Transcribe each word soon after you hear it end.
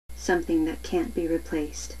something that can't be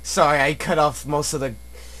replaced. Sorry, I cut off most of the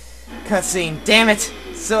cutscene. Damn it!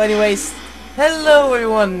 So anyways, hello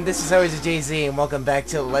everyone, this is always JZ and welcome back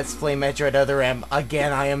to Let's Play Metroid Other M.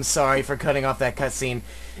 Again, I am sorry for cutting off that cutscene.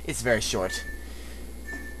 It's very short.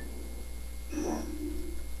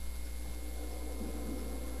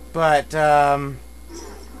 But,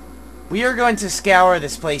 we are going to scour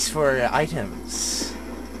this place for items.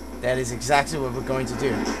 That is exactly what we're going to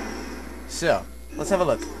do. So, let's have a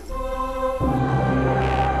look.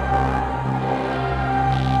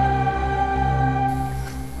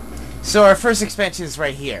 So our first expansion is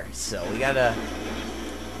right here. So we gotta...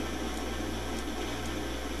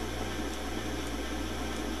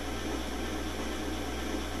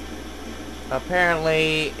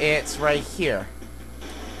 Apparently it's right here.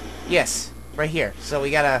 Yes, right here. So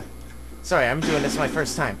we gotta... Sorry, I'm doing this my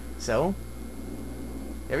first time. So...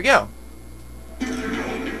 There we go.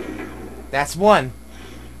 That's one.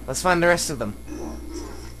 Let's find the rest of them.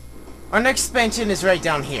 Our next expansion is right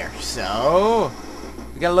down here. So...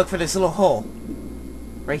 We gotta look for this little hole.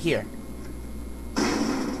 Right here.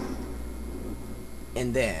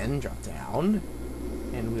 And then drop down.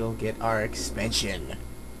 And we'll get our expansion.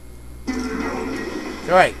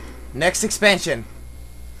 Alright, next expansion.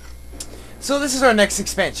 So this is our next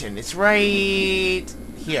expansion. It's right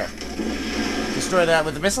here. Destroy that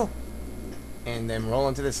with the missile. And then roll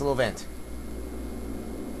into this little vent.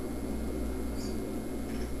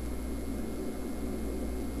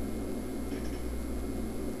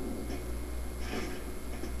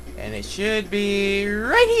 And it should be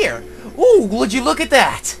right here. Ooh, would you look at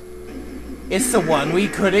that? It's the one we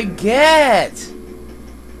couldn't get.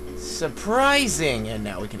 Surprising. And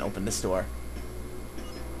now we can open this door.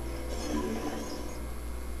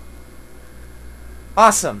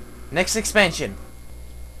 Awesome. Next expansion.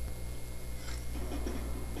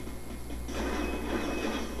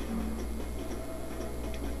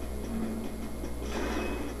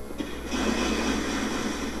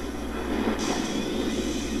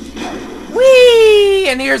 Whee!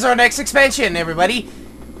 And here's our next expansion, everybody.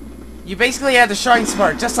 You basically have the Shine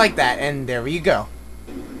Spark just like that, and there you go.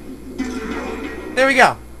 There we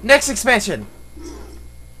go. Next expansion.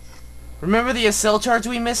 Remember the cell charge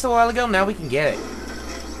we missed a while ago? Now we can get it.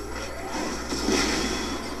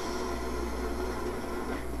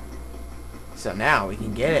 So now we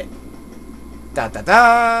can get it. Da da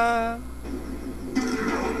da!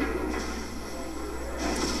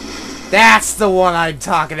 That's the one I'm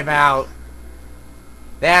talking about!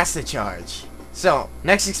 That's the charge. So,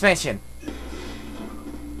 next expansion.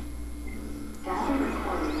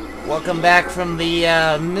 Welcome back from the,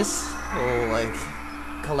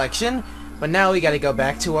 collection. But now we gotta go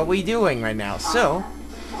back to what we're doing right now. So,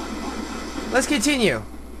 let's continue.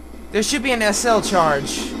 There should be an SL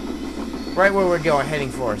charge right where we're going,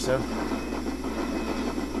 heading for, so.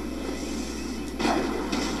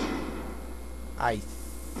 I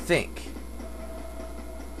think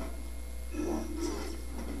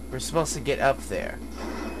we're supposed to get up there.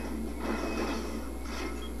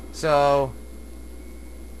 So,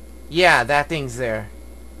 yeah, that thing's there.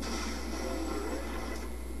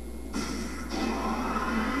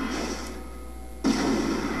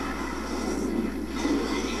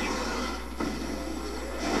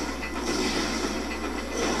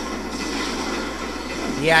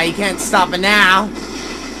 Yeah, you can't stop me now.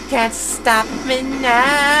 Can't stop me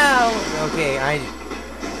now. Okay, I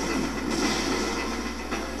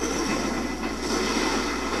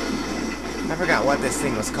forgot what this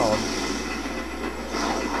thing was called.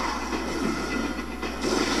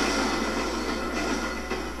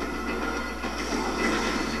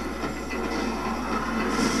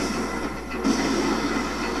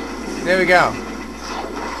 There we go.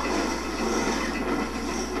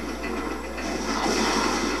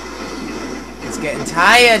 It's getting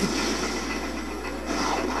tired.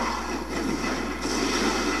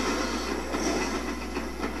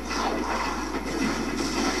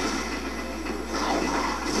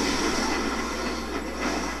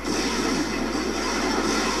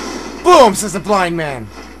 Boom, says the blind man.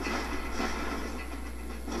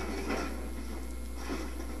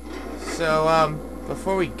 So,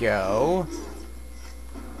 before we go...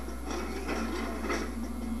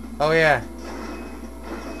 Oh, yeah.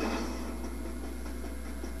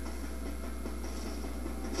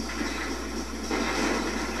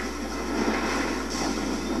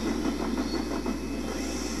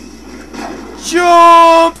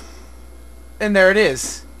 Jump! And there it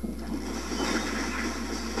is.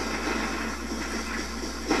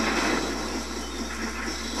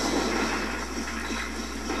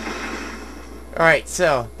 Alright,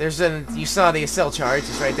 so, there's you saw the cell charge,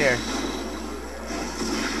 it's right there.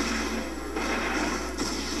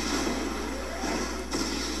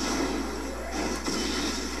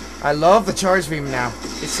 I love the charge beam now.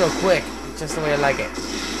 It's so quick. Just the way I like it.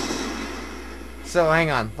 So,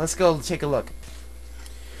 hang on. Let's go take a look.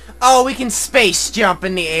 Oh, we can space jump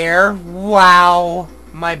in the air. Wow.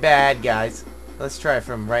 My bad, guys. Let's try it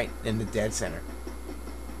from right in the dead center.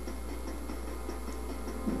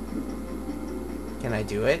 Can I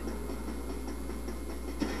do it?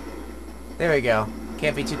 There we go.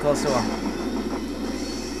 Can't be too close to him.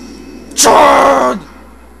 Charge!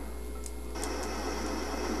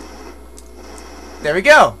 There we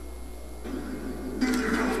go.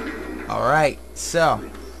 Alright, so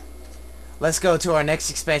let's go to our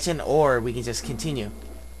next expansion, or we can just continue.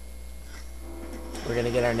 We're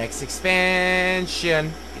gonna get our next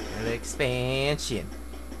expansion. Next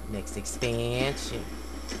expansion.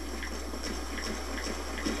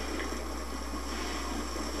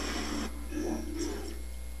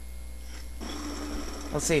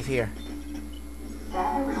 Let's save here.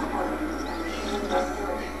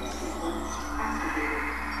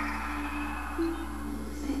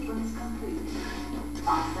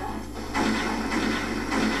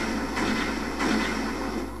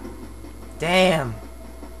 Damn.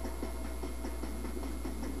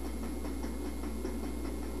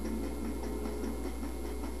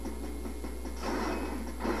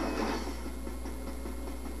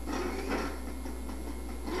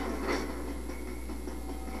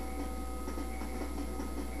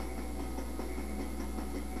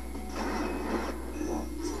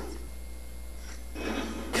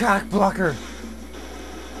 Cock blocker.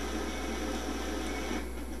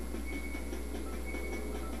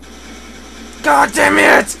 God damn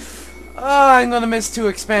it! Oh, I'm gonna miss 2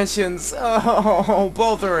 expansions. Oh,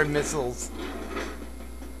 both are missiles.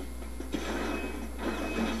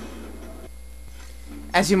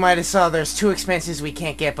 As you might have saw, there's 2 expansions we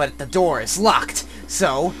can't get, but the door is locked.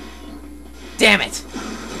 So, damn it!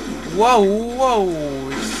 Whoa, whoa!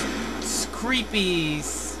 It's creepy.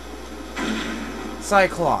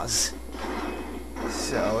 Cyclaws.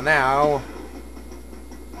 So now,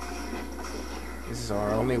 this is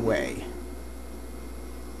our only way.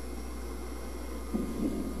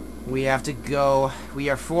 We have to go. We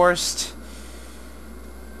are forced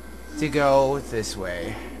to go this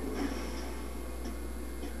way.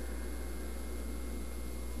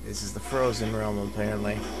 This is the frozen realm,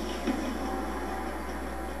 apparently.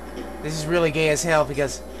 This is really gay as hell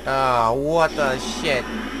because... oh, what the shit.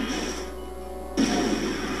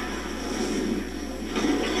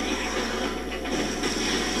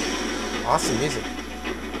 Awesome music.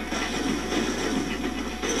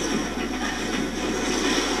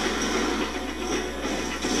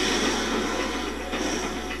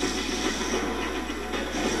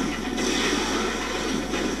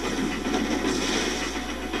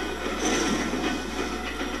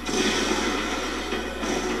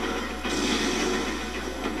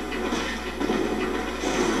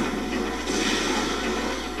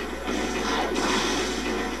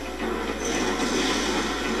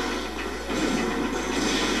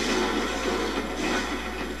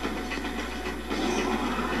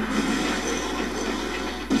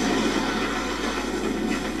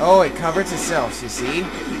 Oh, it covers itself, you see?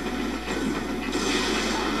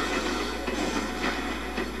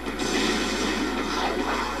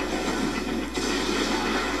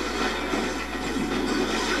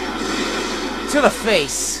 To the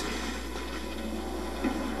face!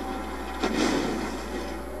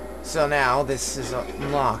 So now, this is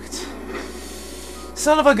unlocked.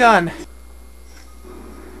 Son of a gun!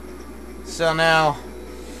 So now,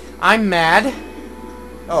 I'm mad.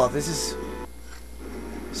 Oh, this is...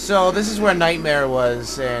 so, this is where Nightmare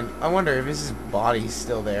was, and I wonder if his body's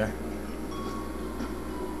still there.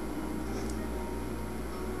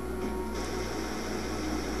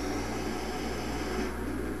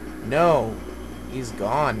 No, he's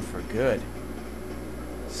gone for good.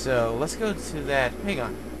 So, let's go to that... hang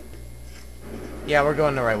on. Yeah, we're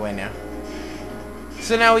going the right way now.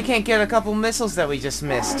 So now we can't get a couple missiles that we just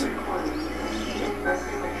missed.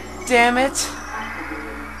 Damn it!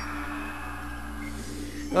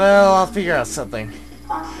 Well, I'll figure out something.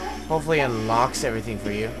 Hopefully it unlocks everything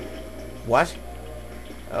for you. What?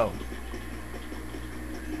 Oh.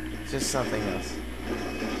 Just something else.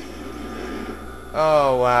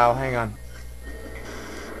 Oh, wow. Hang on.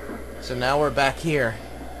 So now we're back here.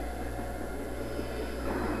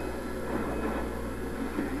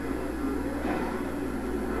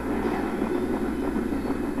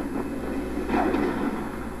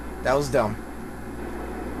 That was dumb.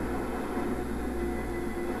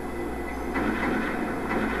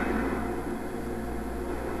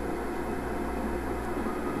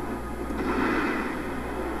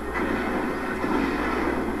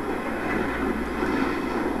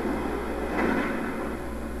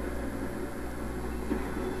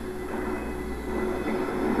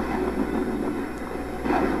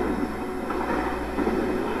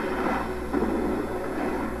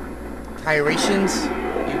 high rations,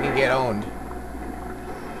 you can get owned.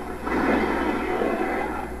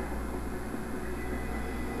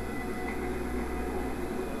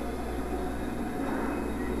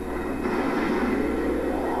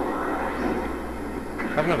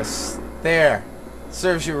 I'm gonna there.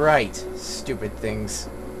 Serves you right, stupid things.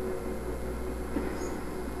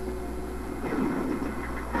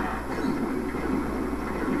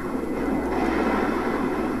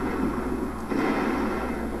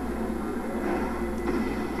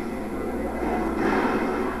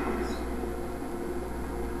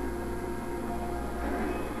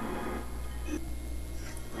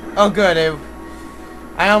 Oh good,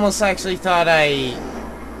 I almost actually thought I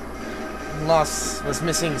was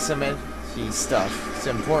missing some energy stuff,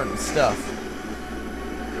 some important stuff.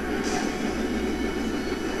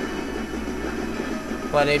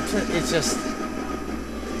 But it's just,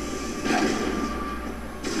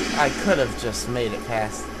 I could have just made it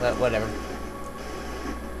past, but whatever.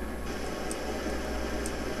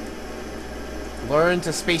 Learn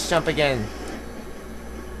to space jump again.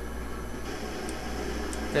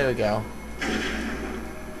 There we go.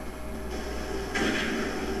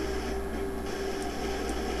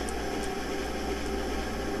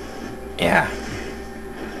 Yeah.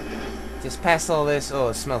 Just past all this. Oh,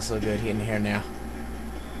 it smells so good in here now.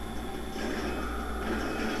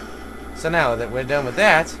 So now that we're done with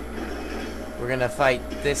that, we're gonna fight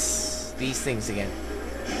these things again.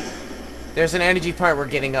 There's an energy part we're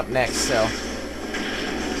getting up next, so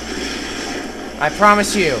I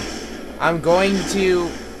promise you, I'm going to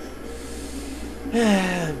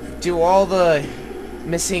do all the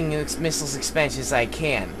missing missiles expansions I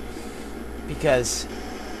can, because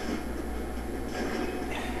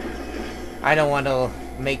I don't want to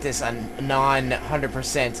make this a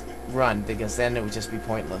non-100% run, because then it would just be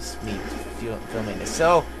pointless me filming this.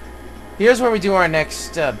 So here's where we do our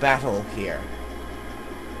next battle here.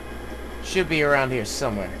 Should be around here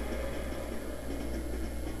somewhere.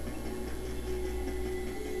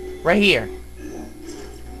 Right here.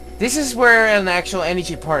 This is where an actual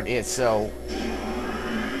energy part is, so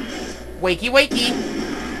wakey wakey.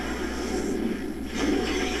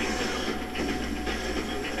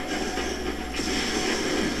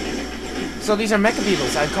 So these are mecha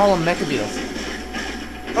beetles. I call them mecha beetles.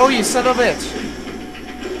 Oh, you son of a bitch.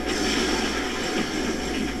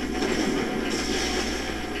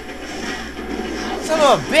 Son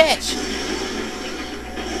of a bitch.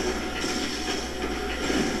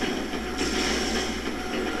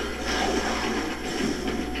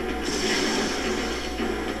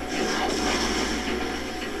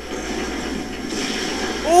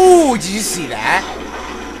 Ooh, did you see that?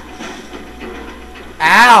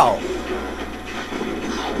 Ow!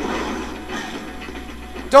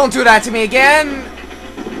 Don't do that to me again!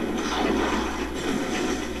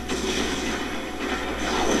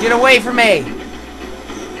 Get away from me!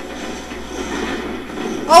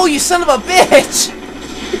 Oh, you son of a bitch!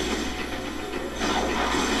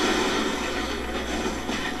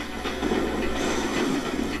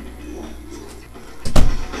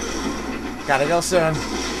 Gotta go soon.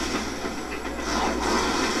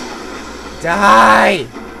 Die!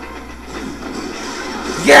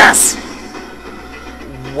 Yes!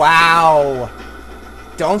 Wow!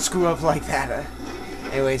 Don't screw up like that.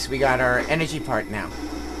 Anyways, we got our energy part now.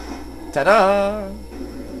 Ta-da!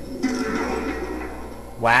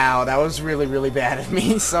 Wow, that was really, really bad of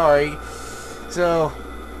me. Sorry. So,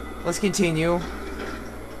 let's continue.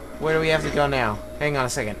 Where do we have to go now? Hang on a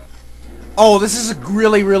second. Oh, this is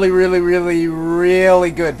really, really, really, really,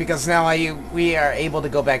 really good, because now we are able to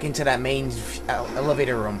go back into that main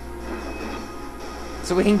elevator room.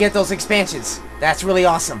 So we can get those expansions. That's really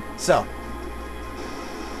awesome. So,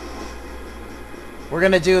 we're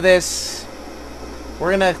gonna do this.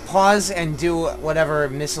 We're gonna pause and do whatever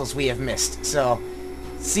missiles we have missed. So,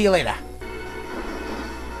 see you later.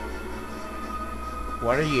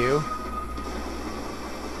 What are you?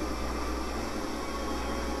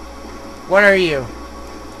 What are you?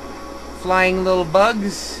 Flying little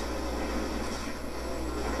bugs?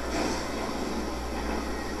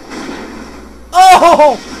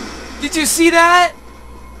 Oh! Did you see that?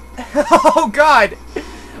 Oh god!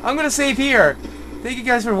 I'm gonna save here. Thank you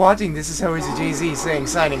guys for watching. This is Always a JZ saying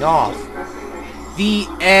signing off. The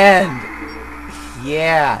end.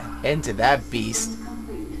 Yeah, end to that beast.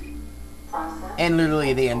 And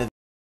literally the end of